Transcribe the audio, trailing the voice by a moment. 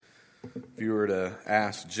If you were to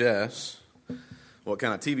ask Jess what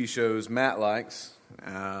kind of TV shows Matt likes,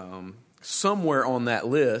 somewhere on that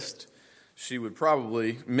list, she would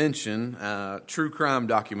probably mention true crime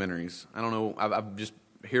documentaries. I don't know, I've just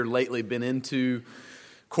here lately been into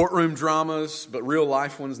courtroom dramas, but real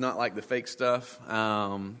life ones, not like the fake stuff.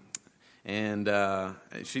 And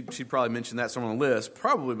she'd probably mention that somewhere on the list,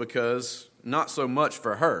 probably because not so much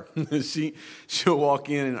for her. She'll walk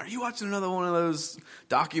in and, are you watching another one of those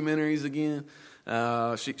documentaries again?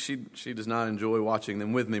 She does not enjoy watching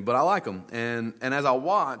them with me, but I like them. And as I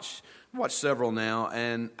watch several now,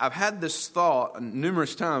 and I've had this thought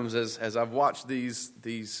numerous times as I've watched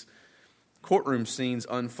these courtroom scenes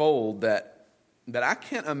unfold that I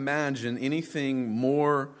can't imagine anything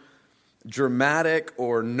more dramatic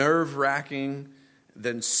or nerve-wracking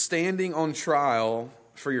than standing on trial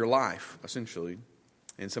for your life, essentially,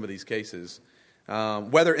 in some of these cases.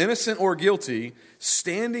 Whether innocent or guilty,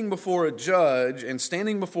 standing before a judge and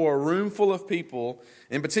standing before a room full of people,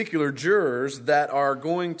 in particular jurors, that are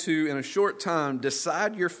going to, in a short time,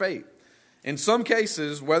 decide your fate. In some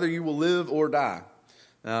cases, whether you will live or die.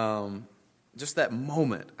 Just that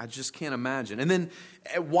moment, I just can't imagine. And then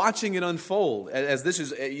watching it unfold, as this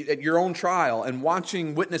is at your own trial, and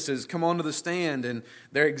watching witnesses come onto the stand, and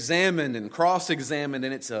they're examined and cross-examined,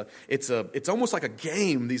 and it's almost like a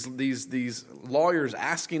game. These lawyers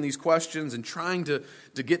asking these questions and trying to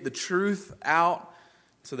get the truth out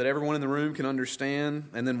so that everyone in the room can understand.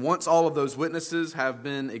 And then once all of those witnesses have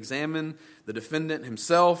been examined, the defendant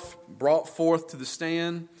himself brought forth to the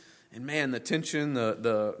stand. And man, the tension,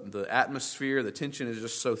 the atmosphere, the tension is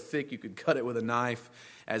just so thick you could cut it with a knife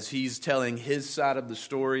as he's telling his side of the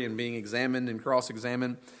story and being examined and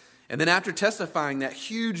cross-examined. And then after testifying, that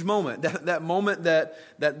huge moment, that moment that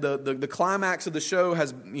the climax of the show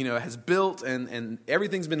has built and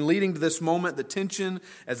everything's been leading to this moment, the tension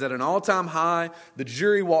is at an all-time high. The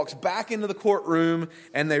jury walks back into the courtroom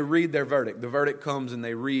and they read their verdict. The verdict comes and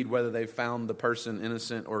they read whether they found the person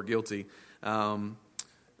innocent or guilty.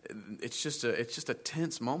 It's just a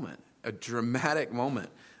tense moment, a dramatic moment.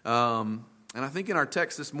 And I think in our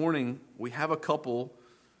text this morning, we have a couple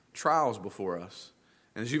trials before us.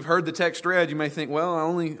 And as you've heard the text read, you may think, well, I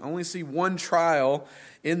only see one trial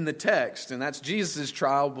in the text, and that's Jesus'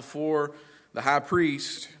 trial before the high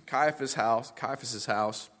priest, Caiaphas'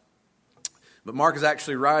 house. But Mark is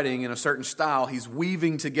actually writing in a certain style. He's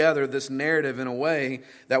weaving together this narrative in a way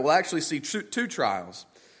that we'll actually see two trials.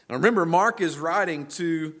 Now remember, Mark is writing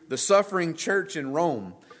to the suffering church in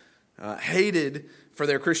Rome, hated for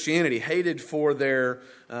their Christianity, hated for their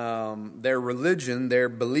religion, their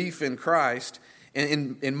belief in Christ.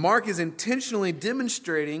 And Mark is intentionally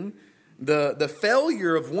demonstrating the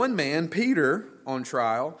failure of one man, Peter, on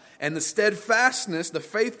trial, and the steadfastness, the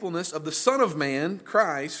faithfulness of the Son of Man,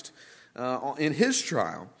 Christ, in his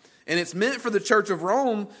trial. And it's meant for the church of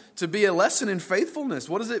Rome to be a lesson in faithfulness.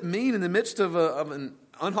 What does it mean in the midst of an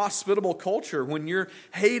unhospitable culture when you're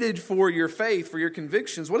hated for your faith, for your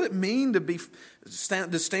convictions? What does it mean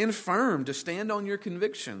to stand firm, to stand on your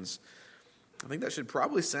convictions? I think that should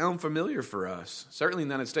probably sound familiar for us. Certainly in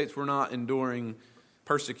the United States, we're not enduring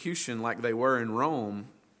persecution like they were in Rome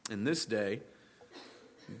in this day.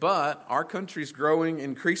 But our country's growing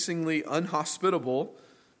increasingly unhospitable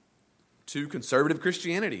to conservative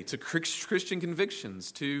Christianity, to Christian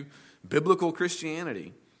convictions, to biblical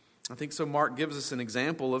Christianity. I think so Mark gives us an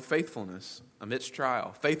example of faithfulness amidst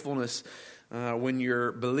trial. Faithfulness when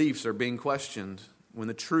your beliefs are being questioned, when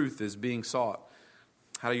the truth is being sought.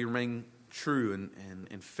 How do you remain true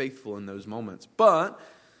and faithful in those moments? But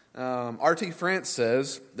R.T. France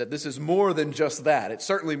says that this is more than just that. It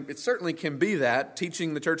certainly can be that,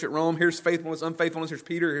 teaching the church at Rome, here's faithfulness, unfaithfulness, here's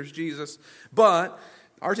Peter, here's Jesus. But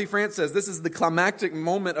R.T. France says this is the climactic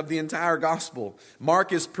moment of the entire gospel.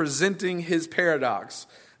 Mark is presenting his paradox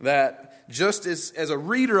that just as a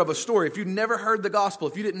reader of a story, if you've never heard the gospel,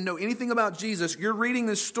 if you didn't know anything about Jesus, you're reading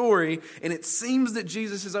this story and it seems that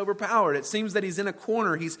Jesus is overpowered. It seems that he's in a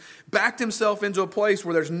corner. He's backed himself into a place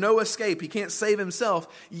where there's no escape. He can't save himself.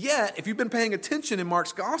 Yet, if you've been paying attention in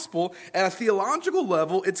Mark's gospel, at a theological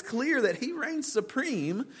level, it's clear that he reigns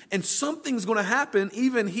supreme and something's going to happen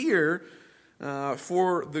even here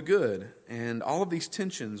for the good. And all of these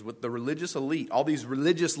tensions with the religious elite, all these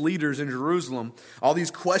religious leaders in Jerusalem, all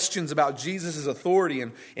these questions about Jesus' authority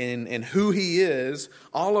and who he is,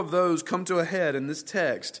 all of those come to a head in this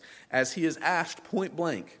text as he is asked point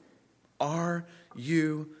blank, are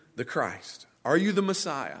you the Christ? Are you the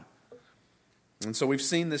Messiah? And so we've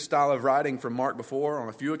seen this style of writing from Mark before on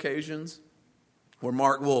a few occasions. where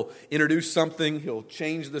Mark will introduce something, he'll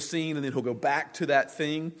change the scene, and then he'll go back to that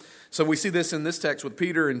thing. So we see this in this text with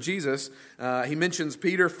Peter and Jesus. He mentions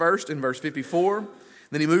Peter first in verse 54.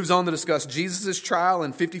 Then he moves on to discuss Jesus' trial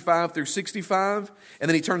in 55 through 65. And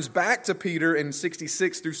then he turns back to Peter in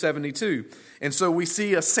 66 through 72. And so we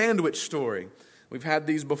see a sandwich story. We've had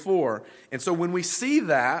these before. And so when we see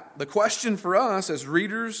that, the question for us as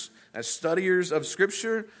readers, as studiers of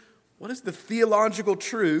Scripture, what is the theological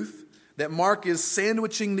truth that Mark is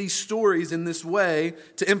sandwiching these stories in this way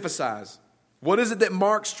to emphasize? What is it that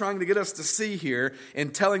Mark's trying to get us to see here in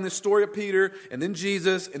telling the story of Peter and then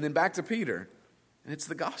Jesus and then back to Peter? And it's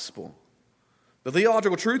the gospel. The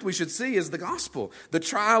theological truth we should see is the gospel. The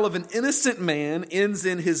trial of an innocent man ends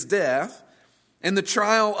in his death, and the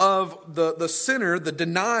trial of the sinner, the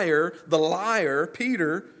denier, the liar,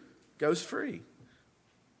 Peter, goes free.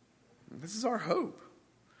 This is our hope,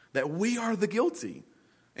 that we are the guilty,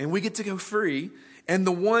 and we get to go free, and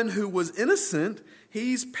the one who was innocent,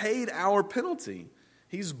 he's paid our penalty.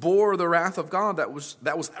 He's bore the wrath of God that was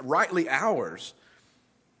rightly ours.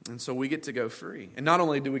 And so we get to go free. And not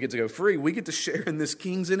only do we get to go free, we get to share in this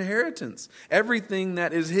king's inheritance. Everything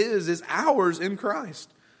that is his is ours in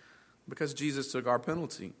Christ because Jesus took our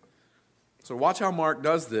penalty. So watch how Mark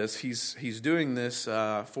does this. He's doing this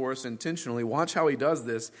for us intentionally. Watch how he does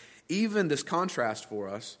this, even this contrast for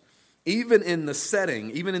us, even in the setting,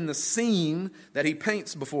 even in the scene that he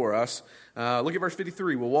paints before us. Look at verse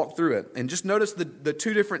 53. We'll walk through it. And just notice the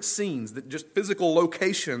two different scenes, just physical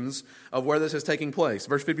locations of where this is taking place.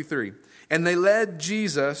 Verse 53. And they led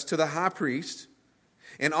Jesus to the high priest,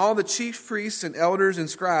 and all the chief priests and elders and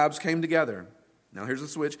scribes came together. Now here's the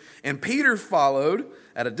switch. And Peter followed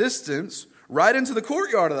at a distance right into the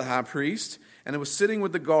courtyard of the high priest, and was sitting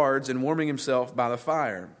with the guards and warming himself by the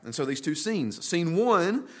fire. And so these two scenes. Scene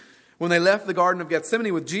one, when they left the Garden of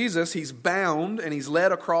Gethsemane with Jesus, he's bound and he's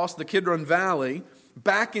led across the Kidron Valley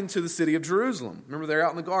back into the city of Jerusalem. Remember, they're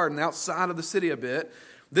out in the garden, outside of the city a bit.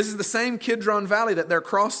 This is the same Kidron Valley that they're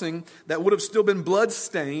crossing that would have still been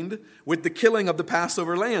blood-stained with the killing of the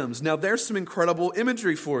Passover lambs. Now, there's some incredible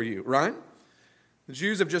imagery for you, right? The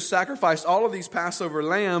Jews have just sacrificed all of these Passover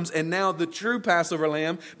lambs, and now the true Passover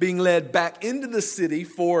lamb being led back into the city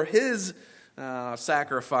for his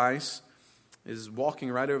sacrifice is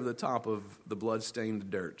walking right over the top of the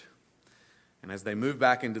blood-stained dirt. And as they move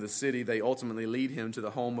back into the city, they ultimately lead him to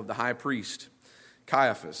the home of the high priest,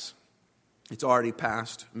 Caiaphas. It's already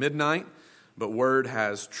past midnight, but word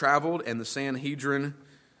has traveled, and the Sanhedrin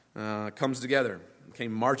comes together.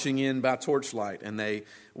 Came marching in by torchlight, and they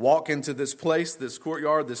walk into this place, this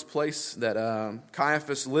courtyard, this place that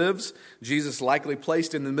Caiaphas lives. Jesus likely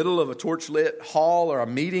placed in the middle of a torchlit hall or a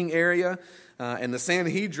meeting area. And the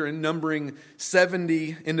Sanhedrin, numbering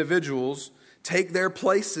 70 individuals, take their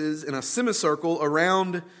places in a semicircle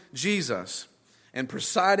around Jesus. And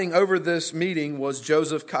presiding over this meeting was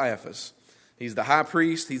Joseph Caiaphas. He's the high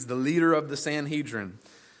priest. He's the leader of the Sanhedrin.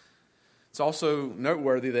 It's also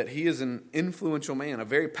noteworthy that he is an influential man, a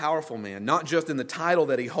very powerful man, not just in the title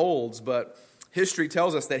that he holds, but history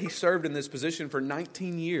tells us that he served in this position for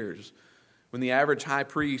 19 years, when the average high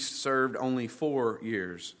priest served only 4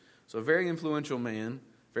 years. So a very influential man,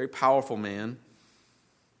 very powerful man.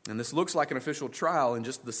 And this looks like an official trial in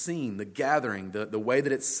just the scene, the gathering, the way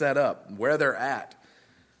that it's set up, where they're at.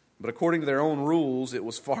 But according to their own rules, it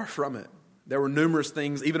was far from it. There were numerous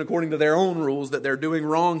things, even according to their own rules, that they're doing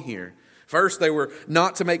wrong here. First, they were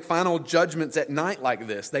not to make final judgments at night like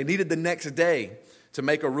this. They needed the next day to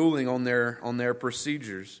make a ruling on their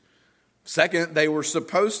procedures. Second, they were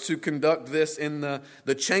supposed to conduct this in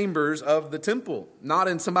the chambers of the temple, not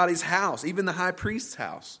in somebody's house, even the high priest's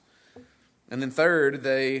house. And then third,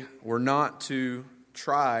 they were not to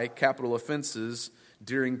try capital offenses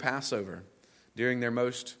during Passover, during their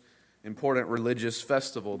most important religious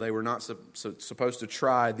festival. They were not supposed to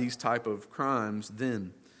try these type of crimes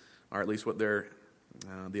then, or at least what they're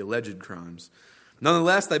the alleged crimes.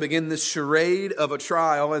 Nonetheless, they begin this charade of a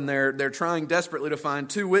trial, and they're trying desperately to find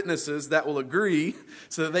two witnesses that will agree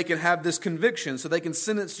so that they can have this conviction, so they can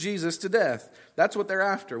sentence Jesus to death. That's what they're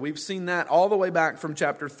after. We've seen that all the way back from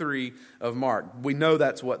chapter 3 of Mark. We know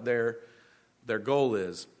that's what their goal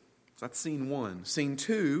is. So that's scene one. Scene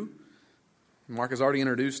two, Mark has already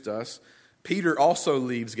introduced us. Peter also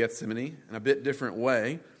leaves Gethsemane in a bit different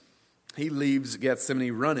way. He leaves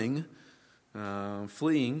Gethsemane running,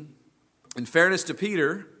 fleeing. In fairness to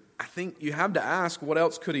Peter, I think you have to ask, what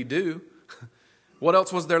else could he do? What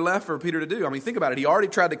else was there left for Peter to do? I mean, think about it. He already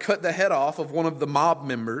tried to cut the head off of one of the mob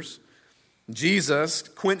members. Jesus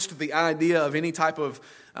quenched the idea of any type of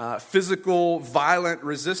physical, violent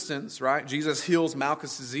resistance, right? Jesus heals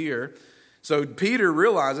Malchus' ear. So Peter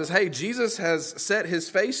realizes, hey, Jesus has set his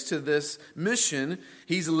face to this mission.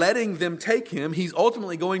 He's letting them take him. He's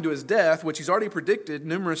ultimately going to his death, which he's already predicted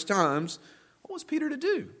numerous times. What was Peter to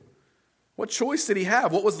do? What choice did he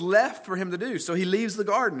have? What was left for him to do? So he leaves the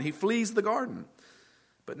garden. He flees the garden.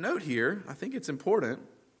 But note here, I think it's important,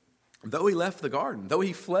 though he left the garden, though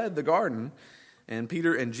he fled the garden, and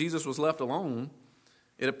Peter and Jesus was left alone,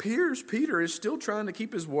 it appears Peter is still trying to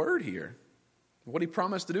keep his word here. What he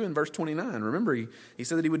promised to do in verse 29. Remember, he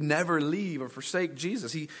said that he would never leave or forsake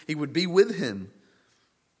Jesus. He would be with him.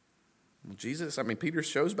 Well, Peter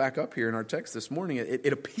shows back up here in our text this morning.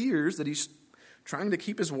 It appears that he's trying to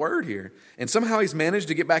keep his word here. And somehow he's managed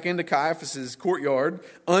to get back into Caiaphas' courtyard,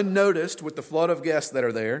 unnoticed with the flood of guests that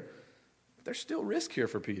are there. But there's still risk here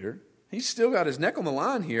for Peter. He's still got his neck on the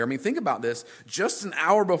line here. Think about this. Just an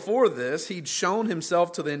hour before this, he'd shown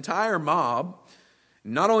himself to the entire mob.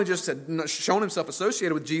 Not only just had shown himself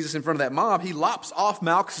associated with Jesus in front of that mob, he lops off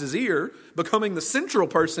Malchus' ear, becoming the central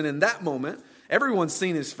person in that moment. Everyone's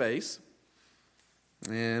seen his face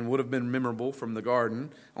and would have been memorable from the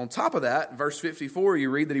garden. On top of that, verse 54, you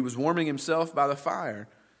read that he was warming himself by the fire.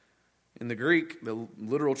 In the Greek, the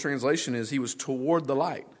literal translation is he was toward the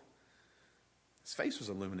light. His face was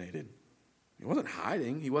illuminated. He wasn't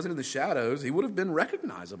hiding. He wasn't in the shadows. He would have been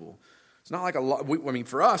recognizable. It's not like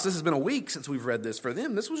for us, this has been a week since we've read this. For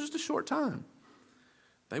them, this was just a short time.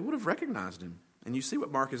 They would have recognized him. And you see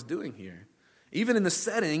what Mark is doing here. Even in the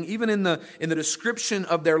setting, even in the description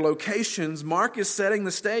of their locations, Mark is setting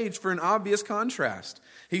the stage for an obvious contrast.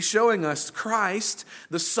 He's showing us Christ,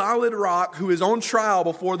 the solid rock, who is on trial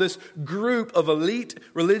before this group of elite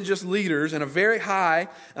religious leaders and a very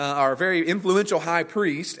very influential high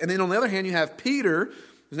priest. And then on the other hand, you have Peter,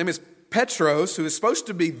 whose name is Petros, who is supposed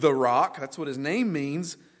to be the rock. That's what his name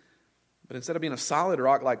means. But instead of being a solid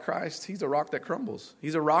rock like Christ, he's a rock that crumbles.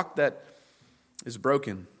 He's a rock that is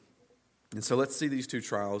broken. And so let's see these two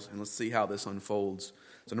trials and let's see how this unfolds.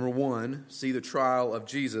 So number one, see the trial of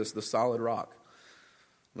Jesus, the solid rock.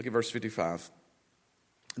 Look at verse 55.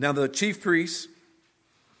 Now the chief priests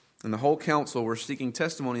and the whole council were seeking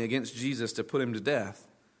testimony against Jesus to put him to death,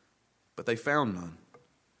 but they found none.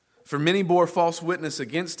 For many bore false witness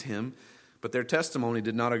against him, but their testimony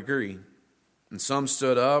did not agree. And some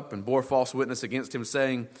stood up and bore false witness against him,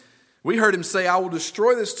 saying, we heard him say, I will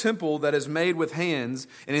destroy this temple that is made with hands,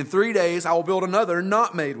 and in 3 days I will build another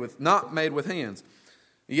not made with hands.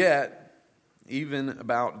 Yet, even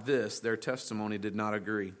about this, their testimony did not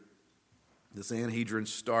agree. The Sanhedrin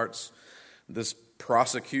starts this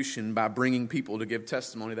prosecution by bringing people to give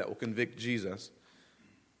testimony that will convict Jesus.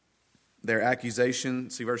 Their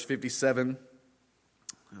accusation, see verse 57,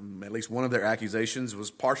 at least one of their accusations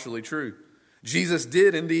was partially true. Jesus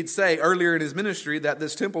did indeed say earlier in his ministry that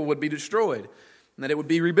this temple would be destroyed and that it would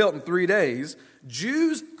be rebuilt in 3 days.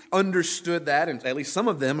 Jews understood that, and at least some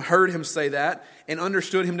of them heard him say that and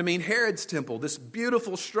understood him to mean Herod's temple, this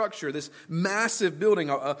beautiful structure, this massive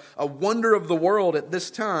building, a wonder of the world at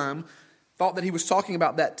this time, thought that he was talking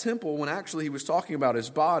about that temple when actually he was talking about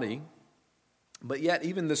his body. But yet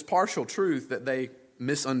even this partial truth that they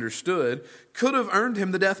misunderstood could have earned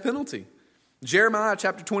him the death penalty. Jeremiah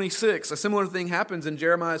chapter 26, a similar thing happens in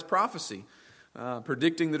Jeremiah's prophecy,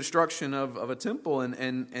 predicting the destruction of a temple.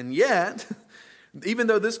 And yet, even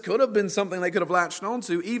though this could have been something they could have latched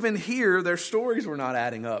onto, even here their stories were not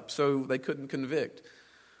adding up, so they couldn't convict.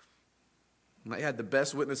 They had the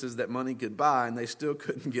best witnesses that money could buy, and they still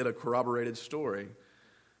couldn't get a corroborated story.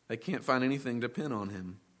 They can't find anything to pin on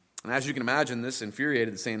him. And as you can imagine, this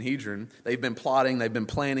infuriated the Sanhedrin. They've been plotting, they've been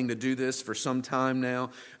planning to do this for some time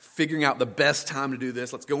now, figuring out the best time to do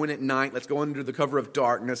this. Let's go in at night, let's go under the cover of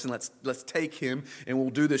darkness, and let's take him, and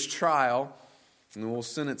we'll do this trial, and we'll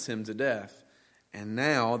sentence him to death. And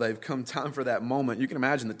now they've come time for that moment. You can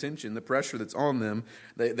imagine the tension, the pressure that's on them.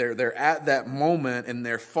 They're at that moment, and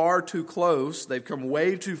they're far too close. They've come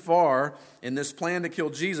way too far in this plan to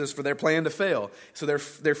kill Jesus for their plan to fail. So they're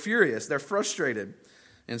furious, they're frustrated.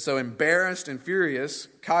 And so embarrassed and furious,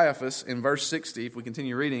 Caiaphas, in verse 60, if we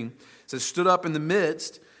continue reading, says, stood up in the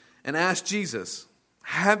midst and asked Jesus,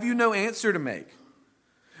 have you no answer to make?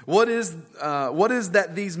 What is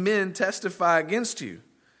that these men testify against you?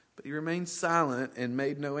 But he remained silent and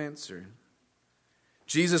made no answer.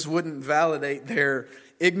 Jesus wouldn't validate their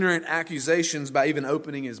ignorant accusations by even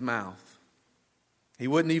opening his mouth. He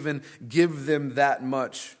wouldn't even give them that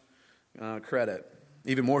much credit.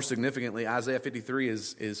 Even more significantly, Isaiah 53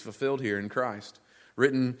 is fulfilled here in Christ.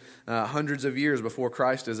 Written hundreds of years before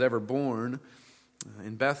Christ is ever born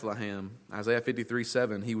in Bethlehem. Isaiah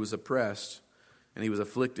 53:7, he was oppressed and he was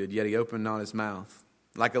afflicted, yet he opened not his mouth.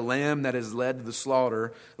 Like a lamb that is led to the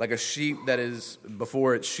slaughter, like a sheep that is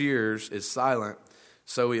before its shears is silent,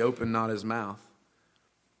 so he opened not his mouth.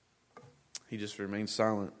 He just remained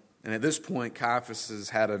silent. And at this point, Caiaphas has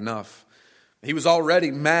had enough. He was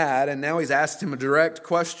already mad, and now he's asked him a direct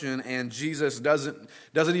question, and Jesus doesn't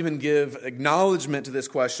even give acknowledgement to this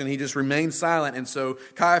question. He just remains silent, and so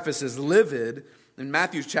Caiaphas is livid. In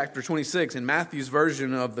Matthew chapter 26, in Matthew's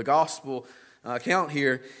version of the gospel account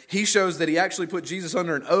here, he shows that he actually put Jesus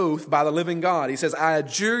under an oath by the living God. He says, I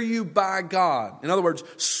adjure you by God. In other words,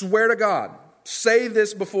 swear to God. Say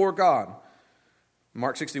this before God.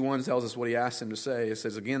 Mark 61 tells us what he asked him to say. It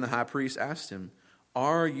says, again, the high priest asked him,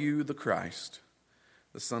 are you the Christ,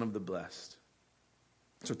 the Son of the Blessed?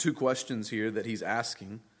 So 2 questions here that he's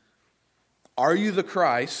asking. Are you the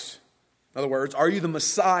Christ? In other words, are you the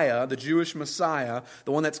Messiah, the Jewish Messiah,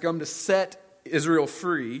 the one that's come to set Israel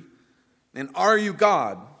free? And are you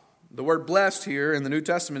God? The word blessed here in the New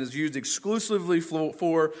Testament is used exclusively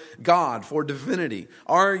for God, for divinity.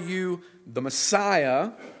 Are you the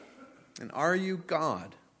Messiah? And are you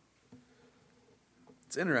God?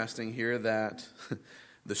 It's interesting here that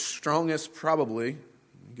the strongest, probably,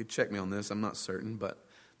 you could check me on this, I'm not certain, but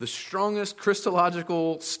the strongest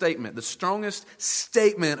Christological statement, the strongest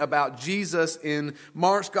statement about Jesus in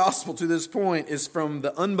Mark's gospel to this point is from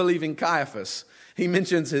the unbelieving Caiaphas. He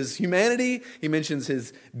mentions his humanity, he mentions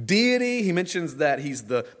his deity, he mentions that he's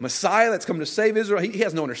the Messiah that's come to save Israel. He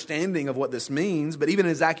has no understanding of what this means, but even in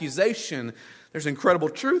his accusation, there's incredible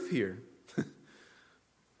truth here.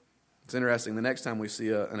 It's interesting, the next time we see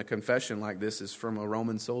a confession like this is from a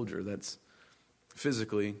Roman soldier that's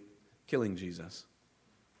physically killing Jesus.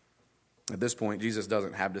 At this point, Jesus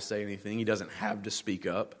doesn't have to say anything. He doesn't have to speak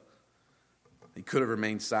up. He could have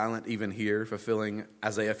remained silent even here, fulfilling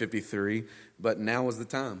Isaiah 53, but now is the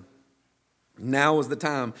time. Now is the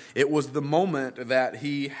time. It was the moment that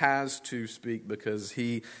he has to speak because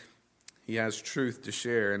he has truth to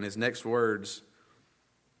share, and his next words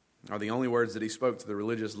are the only words that he spoke to the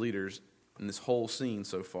religious leaders in this whole scene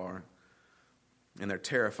so far. And they're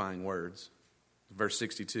terrifying words. Verse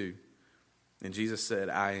 62. And Jesus said,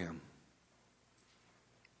 I am.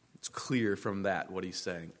 It's clear from that what he's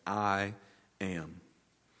saying. I am.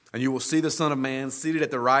 And you will see the Son of Man seated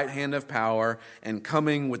at the right hand of power and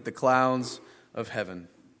coming with the clouds of heaven.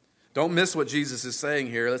 Don't miss what Jesus is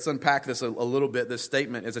saying here. Let's unpack this a little bit. This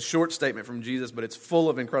statement is a short statement from Jesus, but it's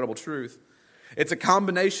full of incredible truth. It's a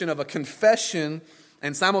combination of a confession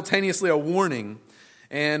and simultaneously a warning.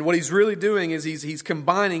 And what he's really doing is he's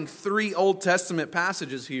combining 3 Old Testament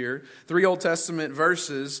passages here, 3 Old Testament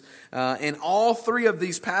verses, and all 3 of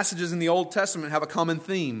these passages in the Old Testament have a common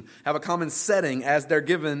theme, have a common setting as they're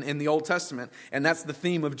given in the Old Testament, and that's the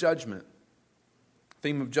theme of judgment.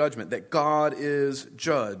 Theme of judgment, that God is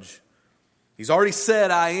judge. He's already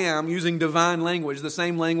said, I am, using divine language, the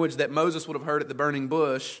same language that Moses would have heard at the burning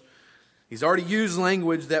bush. He's already used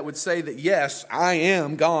language that would say that, yes, I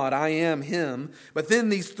am God, I am Him. But then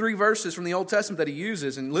these 3 verses from the Old Testament that he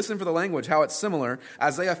uses, and listen for the language, how it's similar.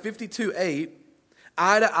 Isaiah 52:8,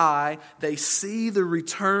 eye to eye, they see the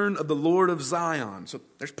return of the Lord of Zion. So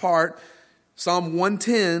there's part. Psalm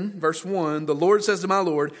 110, verse 1, the Lord says to my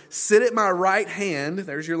Lord, sit at my right hand,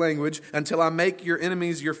 there's your language, until I make your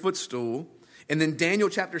enemies your footstool. And then Daniel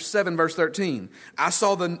chapter 7, verse 13. I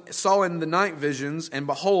saw in the night visions, and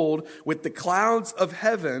behold, with the clouds of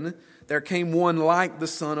heaven, there came one like the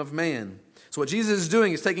Son of Man. So what Jesus is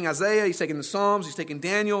doing is taking Isaiah, he's taking the Psalms, he's taking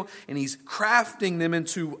Daniel, and he's crafting them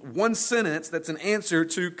into one sentence that's an answer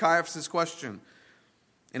to Caiaphas' question.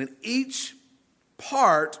 And in each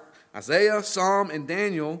part, Isaiah, Psalm, and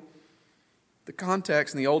Daniel, the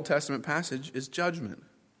context in the Old Testament passage is judgment.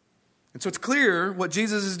 And so it's clear what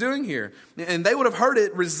Jesus is doing here. And they would have heard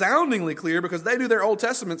it resoundingly clear because they knew their Old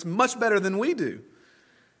Testaments much better than we do.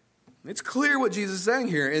 It's clear what Jesus is saying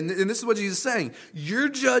here. And this is what Jesus is saying. You're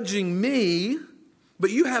judging me, but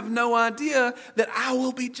you have no idea that I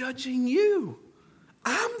will be judging you.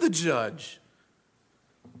 I'm the judge.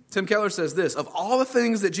 Tim Keller says this, of all the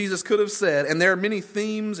things that Jesus could have said, and there are many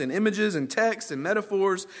themes and images and texts and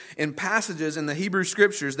metaphors and passages in the Hebrew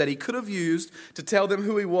Scriptures that he could have used to tell them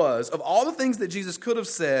who he was, of all the things that Jesus could have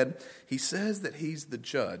said, he says that he's the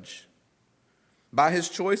judge. By his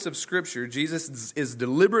choice of Scripture, Jesus is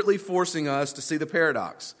deliberately forcing us to see the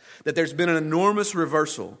paradox, that there's been an enormous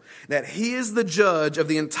reversal, that he is the judge of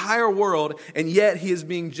the entire world, and yet he is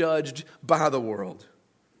being judged by the world.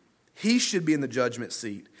 He should be in the judgment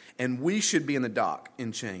seat. And we should be in the dock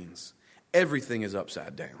in chains. Everything is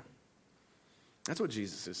upside down. That's what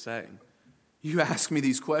Jesus is saying. You ask me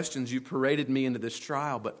these questions, you paraded me into this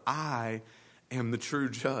trial, but I am the true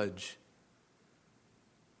judge.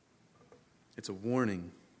 It's a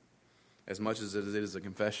warning as much as it is a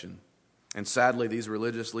confession. And sadly, these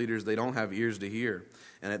religious leaders, they don't have ears to hear.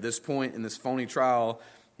 And at this point in this phony trial,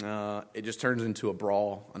 it just turns into a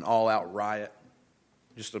brawl, an all-out riot,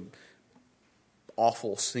 just an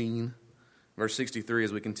awful scene. Verse 63,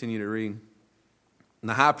 as we continue to read. And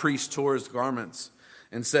the high priest tore his garments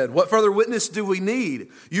and said, "What further witness do we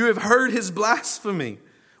need? You have heard his blasphemy.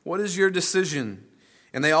 What is your decision?"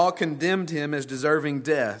 And they all condemned him as deserving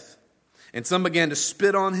death. And some began to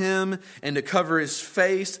spit on him and to cover his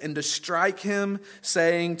face and to strike him,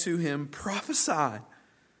 saying to him, "Prophesy."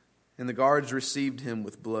 And the guards received him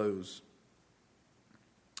with blows.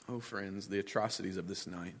 Oh, friends, the atrocities of this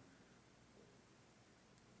night.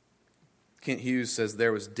 Kent Hughes says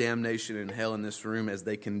there was damnation in hell in this room as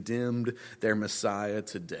they condemned their Messiah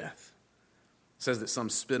to death. It says that some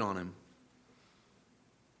spit on him.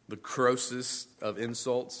 The grossest of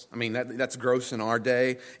insults. I mean, that's gross in our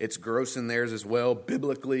day. It's gross in theirs as well.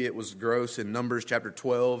 Biblically, it was gross in Numbers chapter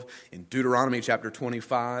 12, in Deuteronomy chapter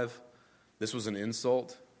 25. This was an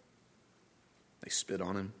insult. They spit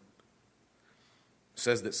on him. It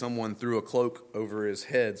says that someone threw a cloak over his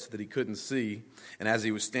head so that he couldn't see. And as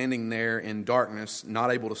he was standing there in darkness,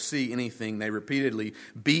 not able to see anything, they repeatedly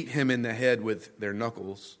beat him in the head with their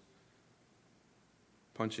knuckles,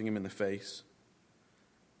 punching him in the face.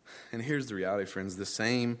 And here's the reality, friends. The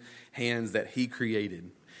same hands that he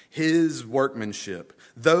created, his workmanship,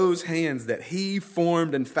 those hands that he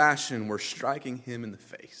formed and fashioned were striking him in the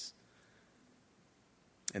face.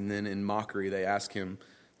 And then in mockery, they ask him,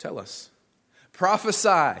 "Tell us.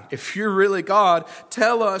 Prophesy. If you're really God,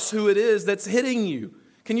 tell us who it is that's hitting you.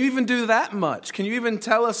 Can you even do that much? Can you even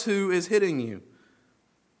tell us who is hitting you?"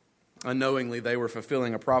 Unknowingly, they were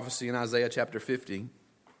fulfilling a prophecy in Isaiah chapter 50.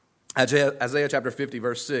 Isaiah chapter 50,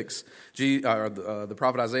 verse 6, the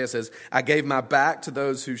prophet Isaiah says, "I gave my back to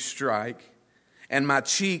those who strike, and my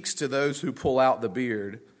cheeks to those who pull out the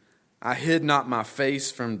beard. I hid not my face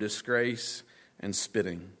from disgrace and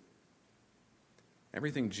spitting."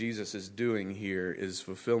 Everything Jesus is doing here is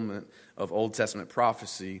fulfillment of Old Testament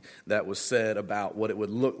prophecy that was said about what it would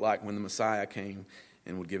look like when the Messiah came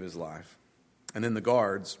and would give his life. And then the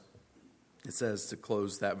guards, it says to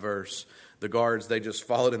close that verse, the guards, they just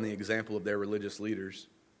followed in the example of their religious leaders.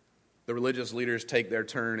 The religious leaders take their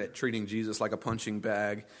turn at treating Jesus like a punching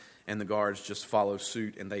bag, and the guards just follow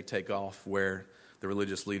suit and they take off where the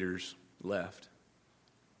religious leaders left.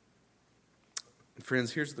 And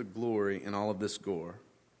friends, here's the glory in all of this gore,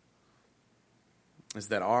 is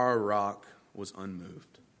that our rock was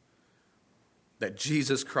unmoved. That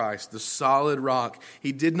Jesus Christ, the solid rock,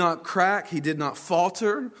 he did not crack, he did not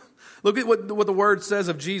falter. Look at what the word says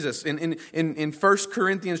of Jesus in 1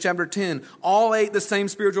 Corinthians chapter 10. All ate the same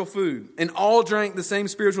spiritual food and all drank the same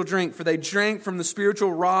spiritual drink, for they drank from the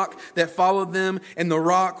spiritual rock that followed them, and the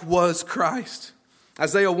rock was Christ.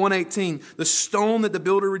 Isaiah 1:18, the stone that the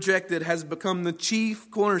builder rejected has become the chief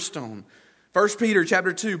cornerstone. 1 Peter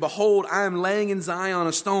chapter 2, "Behold, I am laying in Zion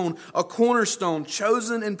a stone, a cornerstone,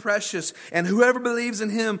 chosen and precious, and whoever believes in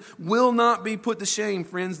him will not be put to shame."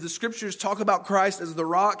 Friends, the scriptures talk about Christ as the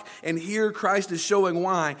rock, and here Christ is showing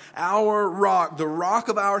why. Our rock, the rock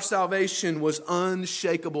of our salvation, was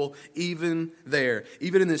unshakable even there.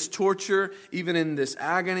 Even in this torture, even in this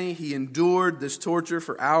agony, he endured this torture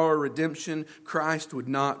for our redemption. Christ would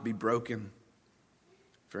not be broken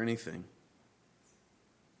for anything.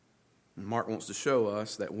 Mark wants to show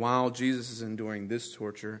us that while Jesus is enduring this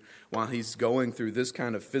torture, while he's going through this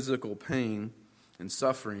kind of physical pain and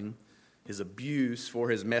suffering, his abuse for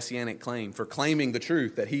his messianic claim, for claiming the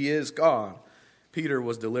truth that he is God, Peter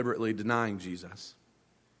was deliberately denying Jesus.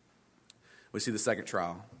 We see the second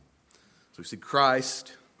trial. So we see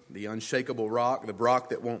Christ, the unshakable rock, the rock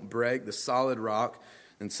that won't break, the solid rock.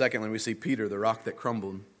 And secondly, we see Peter, the rock that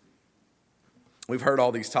crumbled. We've heard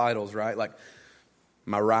all these titles, right? Like,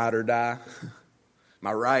 my ride or die,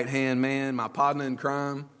 my right-hand man, my partner in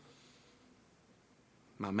crime,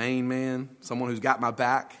 my main man, someone who's got my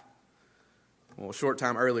back. Well, a short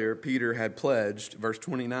time earlier, Peter had pledged, verse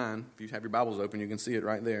 29, if you have your Bibles open, you can see it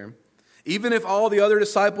right there. "Even if all the other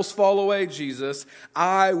disciples fall away, Jesus,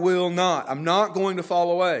 I will not. I'm not going to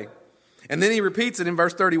fall away." And then he repeats it in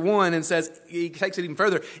verse 31 and says, he takes it even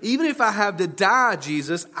further, "Even if I have to die,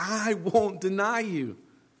 Jesus, I won't deny you."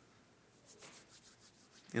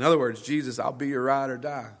 In other words, Jesus, I'll be your ride or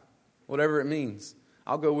die. Whatever it means.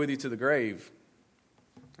 I'll go with you to the grave.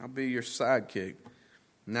 I'll be your sidekick.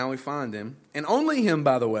 Now we find him, and only him,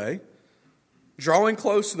 by the way, drawing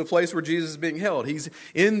close to the place where Jesus is being held. He's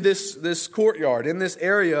in this courtyard, in this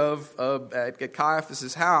area at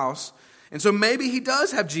Caiaphas' house, And so maybe he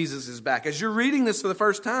does have Jesus' back. As you're reading this for the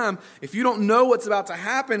first time, if you don't know what's about to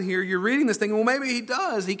happen here, you're reading this thinking, well, maybe he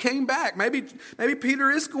does. He came back. Maybe Peter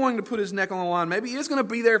is going to put his neck on the line. Maybe he is going to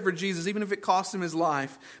be there for Jesus, even if it cost him his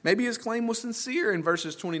life. Maybe his claim was sincere in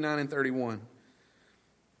verses 29 and 31.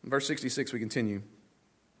 In verse 66, we continue.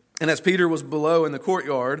 And as Peter was below in the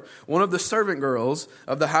courtyard, one of the servant girls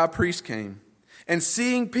of the high priest came. And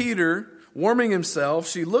seeing Peter warming himself,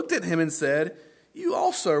 she looked at him and said, "You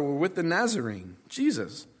also were with the Nazarene,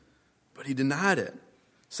 Jesus." But he denied it,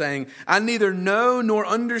 saying, "I neither know nor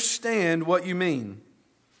understand what you mean."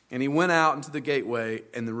 And he went out into the gateway,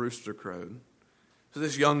 and the rooster crowed. So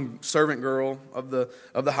this young servant girl of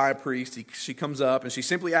the high priest, she comes up and she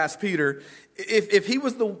simply asks Peter if he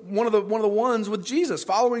was one of the ones with Jesus,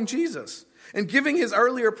 following Jesus. And giving his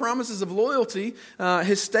earlier promises of loyalty,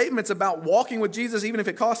 his statements about walking with Jesus, even if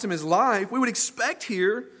it cost him his life, we would expect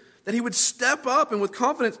here that he would step up and with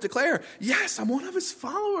confidence declare, "Yes, I'm one of his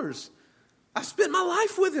followers. I've spent my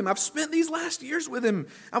life with him. I've spent these last years with him.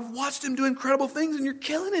 I've watched him do incredible things, and you're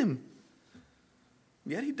killing him."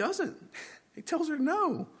 Yet he doesn't. He tells her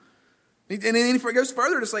no. And then he goes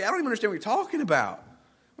further to say, "I don't even understand what you're talking about.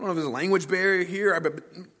 I don't know if there's a language barrier here, but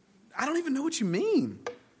I don't even know what you mean."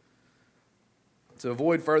 To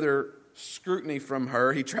avoid further scrutiny from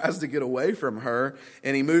her, he tries to get away from her,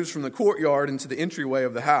 and he moves from the courtyard into the entryway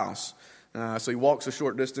of the house. So he walks a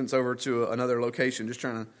short distance over to another location, just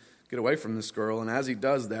trying to get away from this girl. And as he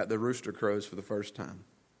does that, the rooster crows for the first time.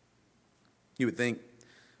 You would think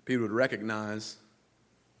Peter would recognize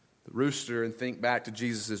the rooster and think back to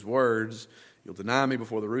Jesus' words, "You'll deny me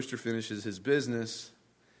before the rooster finishes his business."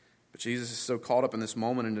 But Jesus is so caught up in this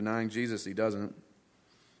moment in denying Jesus, he doesn't.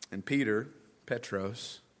 And Peter,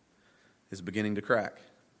 Petros, is beginning to crack.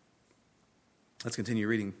 Let's continue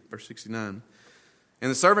reading verse 69.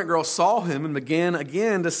 And the servant girl saw him and began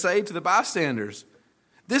again to say to the bystanders,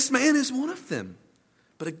 "This man is one of them."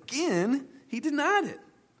 But again, he denied it.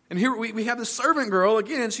 And here we have the servant girl,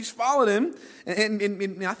 again, she's followed him.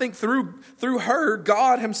 And I think through her,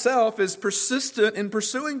 God himself is persistent in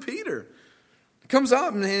pursuing Peter. Comes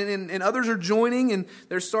up and others are joining, and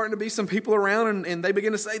there's starting to be some people around, and they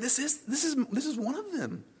begin to say, this is one of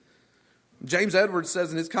them. James Edwards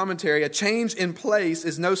says in his commentary, "A change in place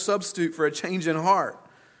is no substitute for a change in heart."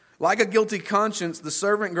 Like a guilty conscience, the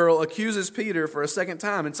servant girl accuses Peter for a second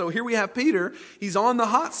time. And so here we have Peter. He's on the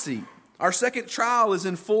hot seat. Our second trial is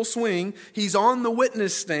in full swing. He's on the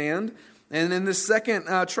witness stand. And in this second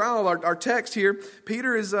trial, our text here,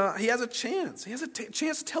 Peter he has a chance. He has a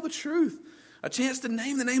chance to tell the truth. A chance to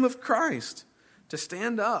name the name of Christ, to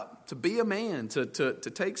stand up, to be a man, to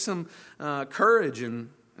take some courage and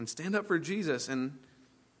stand up for Jesus. And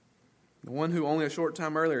the one who only a short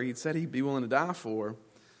time earlier he'd said he'd be willing to die for,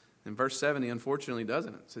 in verse 7 he unfortunately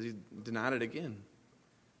doesn't. It says he denied it again.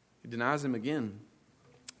 He denies him again.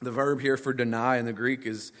 The verb here for deny in the Greek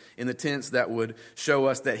is in the tense that would show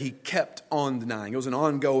us that he kept on denying. It was an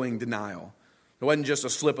ongoing denial. It wasn't just a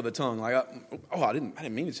slip of the tongue, like, I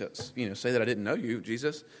didn't mean to say that I didn't know you,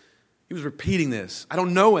 Jesus. He was repeating this. I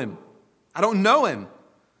don't know him. I don't know him.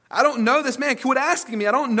 I don't know this man. Quit asking me.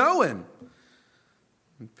 I don't know him.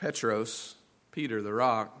 And Petros, Peter, the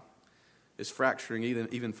rock, is fracturing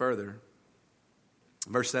even further.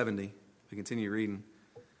 Verse 70, we continue reading.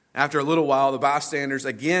 After a little while, the bystanders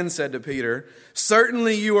again said to Peter,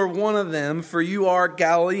 "Certainly you are one of them, for you are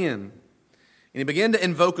Galilean." And he began to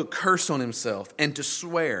invoke a curse on himself and to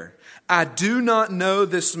swear, "I do not know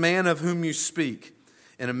this man of whom you speak."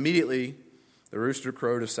 And immediately the rooster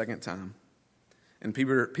crowed a second time. And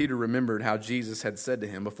Peter remembered how Jesus had said to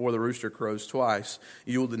him, "Before the rooster crows twice,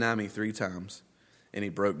 you will deny me 3 times." And he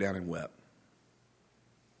broke down and wept.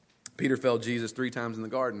 Peter failed Jesus 3 times in the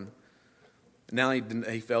garden. Now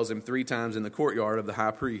he fails him 3 times in the courtyard of the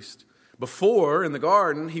high priest. Before, in the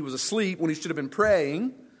garden, he was asleep when he should have been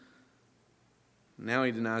praying. Now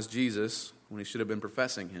he denies Jesus when he should have been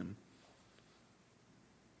professing him.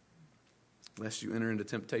 Lest you enter into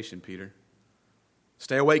temptation, Peter.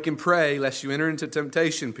 Stay awake and pray, lest you enter into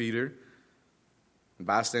temptation, Peter. The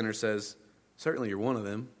bystander says, "Certainly you're one of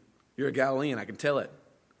them. You're a Galilean, I can tell it.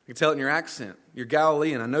 I can tell it in your accent. You're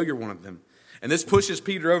Galilean, I know you're one of them." And this pushes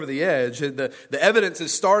Peter over the edge. The evidence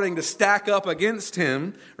is starting to stack up against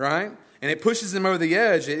him, right? And it pushes him over the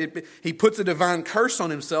edge. He puts a divine curse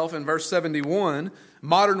on himself in verse 71.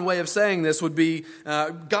 Modern way of saying this would be,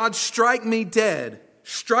 "God, strike me dead.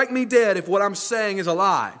 Strike me dead if what I'm saying is a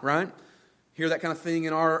lie," right? Hear that kind of thing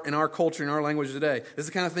in our culture, in our language today. This is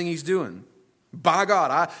the kind of thing he's doing. "By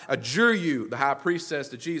God, I adjure you," the high priest says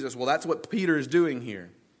to Jesus. Well, that's what Peter is doing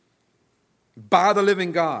here. "By the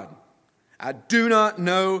living God, I do not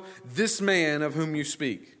know this man of whom you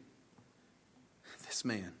speak. This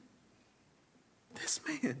man. This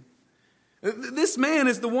man. This man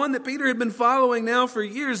is the one that Peter had been following now for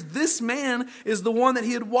years. This man is the one that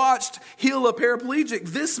he had watched heal a paraplegic.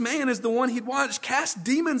 This man is the one he'd watched cast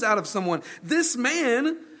demons out of someone. This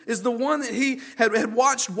man is the one that he had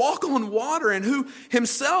watched walk on water and who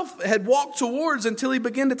himself had walked towards until he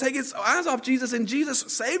began to take his eyes off Jesus, and Jesus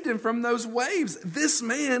saved him from those waves. This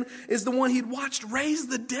man is the one he'd watched raise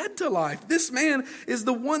the dead to life. This man is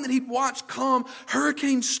the one that he'd watched calm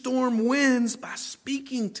hurricane storm winds by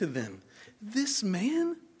speaking to them. This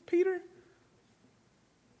man, Peter?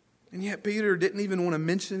 And yet Peter didn't even want to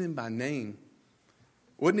mention him by name.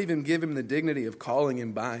 Wouldn't even give him the dignity of calling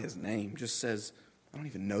him by his name. Just says, I don't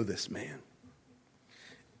even know this man.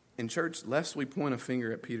 In church, lest we point a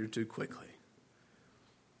finger at Peter too quickly,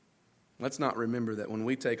 let's not remember that when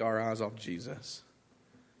we take our eyes off Jesus,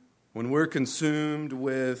 when we're consumed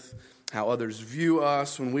with how others view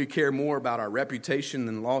us, when we care more about our reputation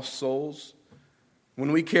than lost souls,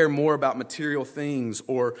 when we care more about material things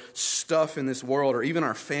or stuff in this world or even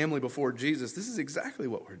our family before Jesus, this is exactly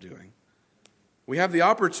what we're doing. We have the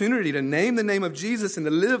opportunity to name the name of Jesus and to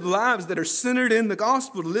live lives that are centered in the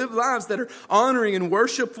gospel, to live lives that are honoring and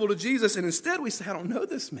worshipful to Jesus. And instead we say, I don't know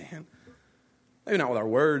this man. Maybe not with our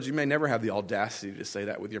words. You may never have the audacity to say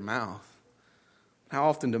that with your mouth. How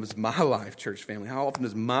often does my life, church family, how often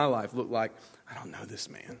does my life look like, I don't know this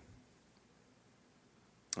man?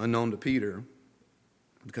 Unknown to Peter,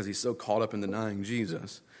 because he's so caught up in denying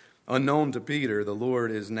Jesus. Unknown to Peter, the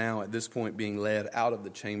Lord is now at this point being led out of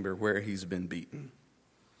the chamber where he's been beaten.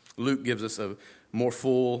 Luke gives us a more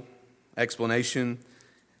full explanation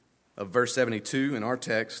of verse 72 in our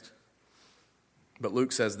text. But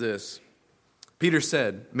Luke says this, Peter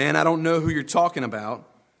said, man, I don't know who you're talking about.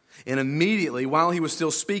 And immediately, while he was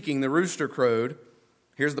still speaking, the rooster crowed.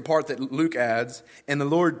 Here's the part that Luke adds, and the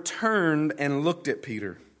Lord turned and looked at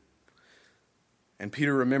Peter. And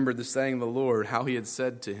Peter remembered the saying of the Lord, how he had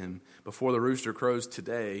said to him, before the rooster crows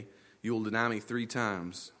today, you will deny me 3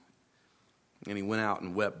 times. And he went out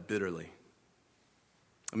and wept bitterly.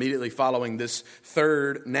 Immediately following this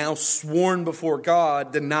third, now sworn before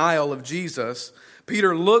God, denial of Jesus,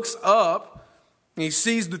 Peter looks up and he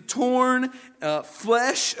sees the torn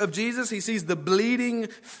flesh of Jesus. He sees the bleeding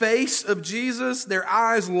face of Jesus. Their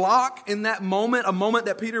eyes lock in that moment, a moment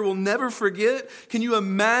that Peter will never forget. Can you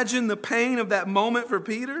imagine the pain of that moment for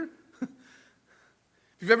Peter? If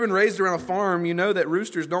you've ever been raised around a farm, you know that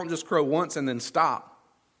roosters don't just crow once and then stop.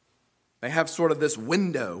 They have sort of this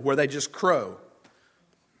window where they just crow,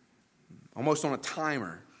 almost on a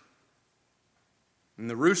timer. And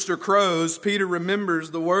the rooster crows, Peter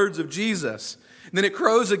remembers the words of Jesus. And then it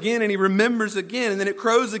crows again and he remembers again. And then it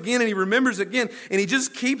crows again and he remembers again. And he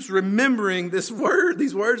just keeps remembering these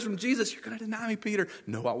words from Jesus. You're going to deny me, Peter.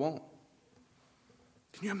 No, I won't.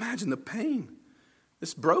 Can you imagine the pain?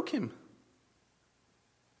 This broke him.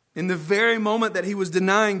 In the very moment that he was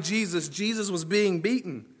denying Jesus, Jesus was being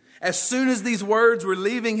beaten. As soon as these words were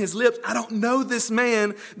leaving his lips, I don't know this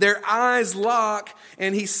man, their eyes lock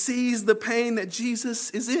and he sees the pain that Jesus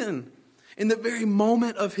is in. In the very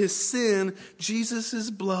moment of his sin, Jesus'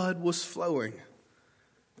 blood was flowing.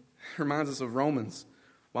 It reminds us of Romans.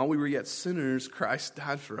 While we were yet sinners, Christ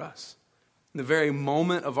died for us. In the very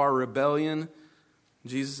moment of our rebellion,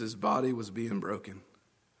 Jesus' body was being broken.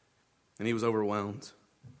 And he was overwhelmed.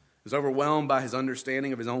 He was overwhelmed by his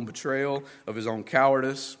understanding of his own betrayal, of his own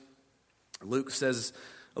cowardice. Luke says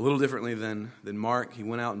a little differently than Mark. He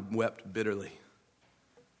went out and wept bitterly.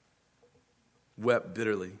 Wept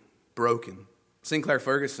bitterly. Broken. Sinclair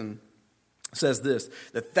Ferguson says this,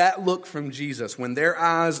 that look from Jesus when their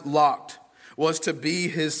eyes locked was to be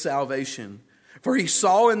his salvation. For he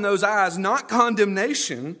saw in those eyes not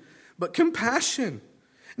condemnation, but compassion.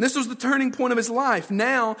 And this was the turning point of his life.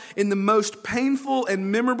 Now, in the most painful and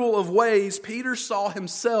memorable of ways, Peter saw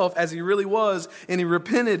himself as he really was, and he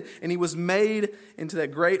repented, and he was made into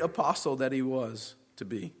that great apostle that he was to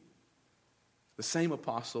be. The same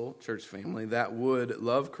apostle, church family, that would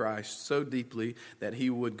love Christ so deeply that he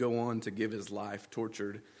would go on to give his life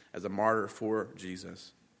tortured as a martyr for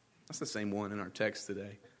Jesus. That's the same one in our text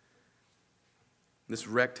today. This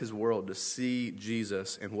wrecked his world to see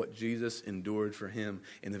Jesus and what Jesus endured for him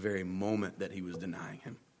in the very moment that he was denying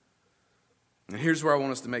him. And here's where I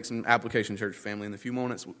want us to make some application, church family, in the few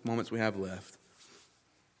moments we have left.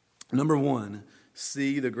 Number 1,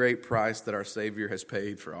 see the great price that our Savior has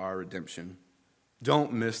paid for our redemption.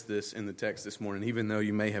 Don't miss this in the text this morning, even though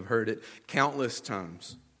you may have heard it countless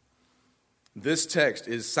times. This text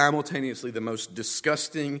is simultaneously the most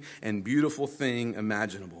disgusting and beautiful thing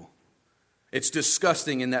imaginable. It's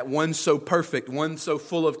disgusting in that one so perfect, one so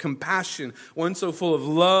full of compassion, one so full of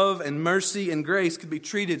love and mercy and grace could be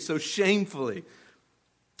treated so shamefully.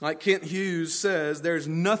 Like Kent Hughes says, there's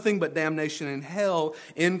nothing but damnation in hell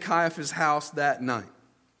in Caiaphas' house that night.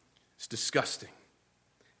 It's disgusting.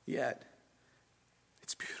 Yet,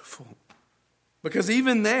 it's beautiful. Because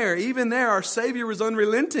even there, our Savior was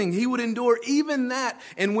unrelenting. He would endure even that.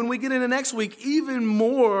 And when we get into next week, even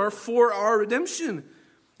more for our redemption.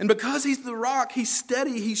 And because He's the rock, He's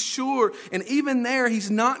steady, He's sure. And even there, He's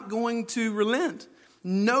not going to relent.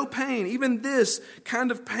 No pain, even this kind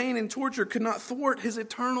of pain and torture could not thwart His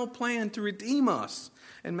eternal plan to redeem us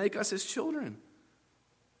and make us His children.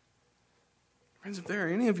 Friends, if there are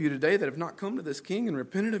any of you today that have not come to this King and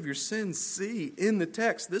repented of your sins, see in the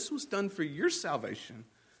text, this was done for your salvation.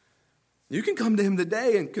 You can come to Him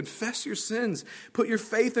today and confess your sins, put your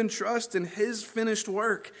faith and trust in His finished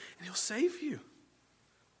work, and He'll save you.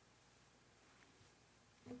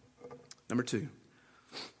 Number 2,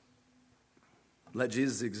 let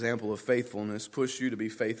Jesus' example of faithfulness push you to be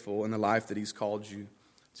faithful in the life that He's called you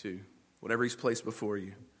to, whatever He's placed before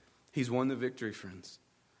you. He's won the victory, friends.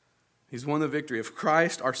 He's won the victory. If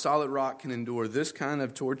Christ, our solid rock, can endure this kind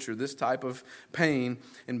of torture, this type of pain,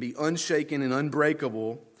 and be unshaken and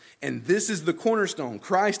unbreakable, and this is the cornerstone,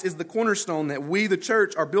 Christ is the cornerstone that we, the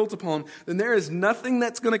church, are built upon, then there is nothing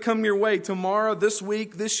that's going to come your way tomorrow, this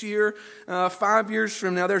week, this year, 5 years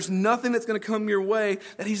from now. There's nothing that's going to come your way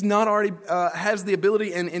that He's not already has the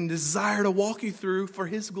ability and desire to walk you through for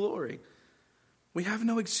His glory. We have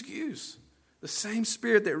no excuse. The same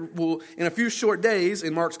Spirit that will, in a few short days,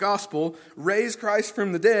 in Mark's Gospel, raise Christ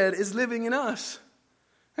from the dead is living in us.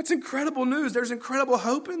 That's incredible news. There's incredible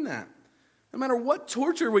hope in that. No matter what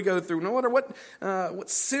torture we go through, no matter what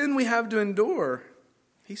sin we have to endure,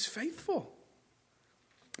 He's faithful.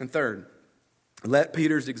 And third, let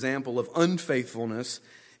Peter's example of unfaithfulness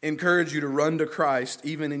encourage you to run to Christ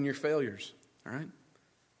even in your failures. All right?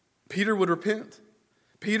 Peter would repent.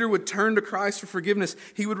 Peter would turn to Christ for forgiveness.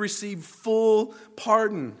 He would receive full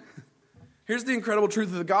pardon. Here's the incredible truth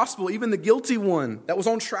of the gospel. Even the guilty one that was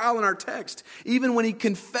on trial in our text, even when he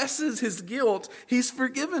confesses his guilt, he's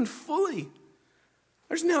forgiven fully.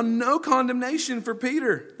 There's now no condemnation for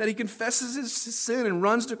Peter that he confesses his sin and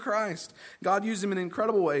runs to Christ. God used him in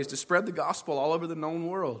incredible ways to spread the gospel all over the known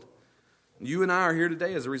world. You and I are here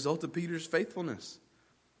today as a result of Peter's faithfulness,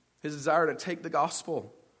 his desire to take the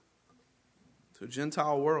gospel to a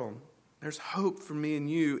Gentile world. There's hope for me and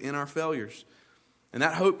you in our failures. And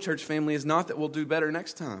that hope, church family, is not that we'll do better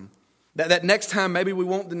next time. That next time maybe we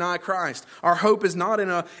won't deny Christ. Our hope is not in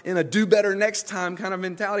a do better next time kind of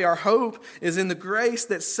mentality. Our hope is in the grace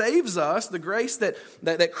that saves us, the grace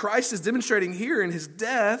that Christ is demonstrating here in His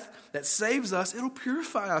death that saves us. It'll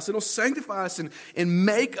purify us. It'll sanctify us and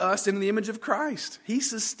make us in the image of Christ. He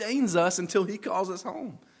sustains us until He calls us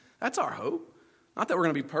home. That's our hope. Not that we're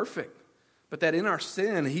going to be perfect, but that in our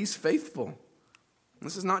sin, He's faithful.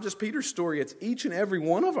 This is not just Peter's story. It's each and every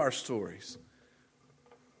one of our stories.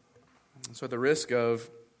 So at the risk of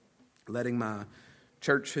letting my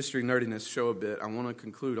church history nerdiness show a bit, I want to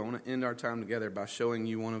conclude. I want to end our time together by showing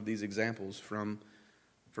you one of these examples from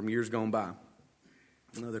years gone by.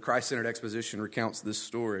 The Christ-centered exposition recounts this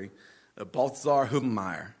story of Balthasar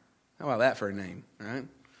Hubenmeyer. How about that for a name, right?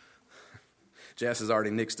 Jess has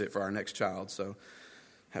already nixed it for our next child, so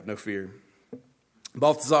have no fear.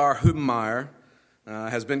 Balthasar Hubenmeyer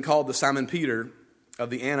has been called the Simon Peter of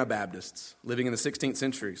the Anabaptists, living in the 16th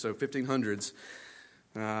century, so 1500s.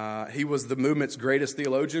 He was the movement's greatest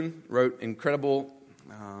theologian, wrote incredible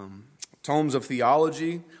tomes of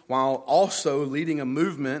theology, while also leading a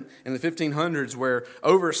movement in the 1500s where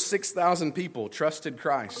over 6,000 people trusted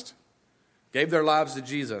Christ, gave their lives to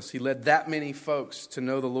Jesus. He led that many folks to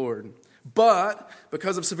know the Lord. But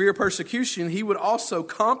because of severe persecution, he would also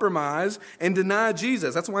compromise and deny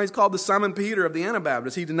Jesus. That's why he's called the Simon Peter of the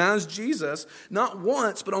Anabaptists. He denies Jesus not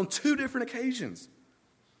once, but on 2 different occasions.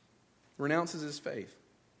 Renounces his faith.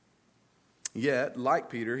 Yet, like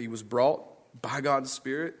Peter, he was brought by God's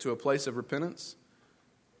Spirit to a place of repentance.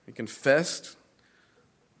 He confessed.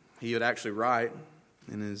 He would actually write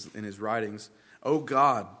in his writings, "O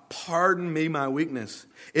God, pardon me my weakness.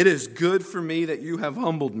 It is good for me that you have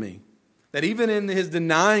humbled me." That even in his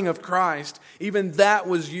denying of Christ, even that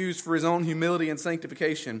was used for his own humility and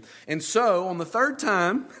sanctification. And so, on the third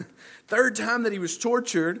time that he was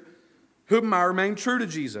tortured, Hubenmeyer remained true to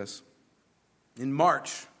Jesus. In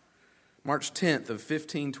March 10th of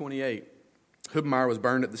 1528, Hubenmeyer was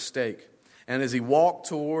burned at the stake. And as he walked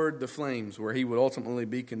toward the flames where he would ultimately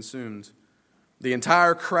be consumed, the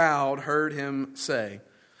entire crowd heard him say,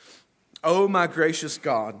 "Oh, my gracious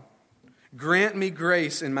God, Grant me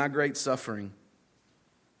grace in my great suffering.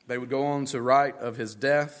 They would go on to write of his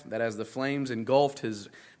death, that as the flames engulfed his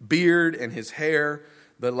beard and his hair,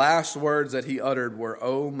 the last words that he uttered were,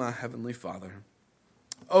 "O my heavenly Father,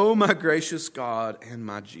 O my gracious God and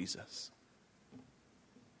my Jesus."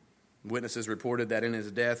 Witnesses reported that in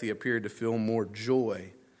his death he appeared to feel more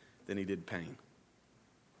joy than he did pain.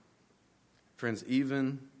 Friends,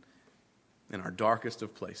 even in our darkest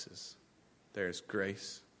of places, there is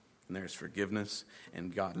grace and there is forgiveness,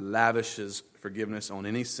 and God lavishes forgiveness on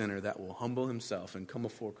any sinner that will humble himself and come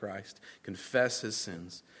before Christ, confess his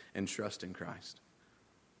sins, and trust in Christ.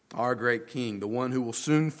 Our great King, the one who will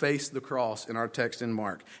soon face the cross in our text in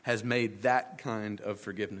Mark, has made that kind of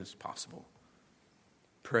forgiveness possible.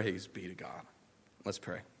 Praise be to God. Let's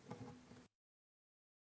pray.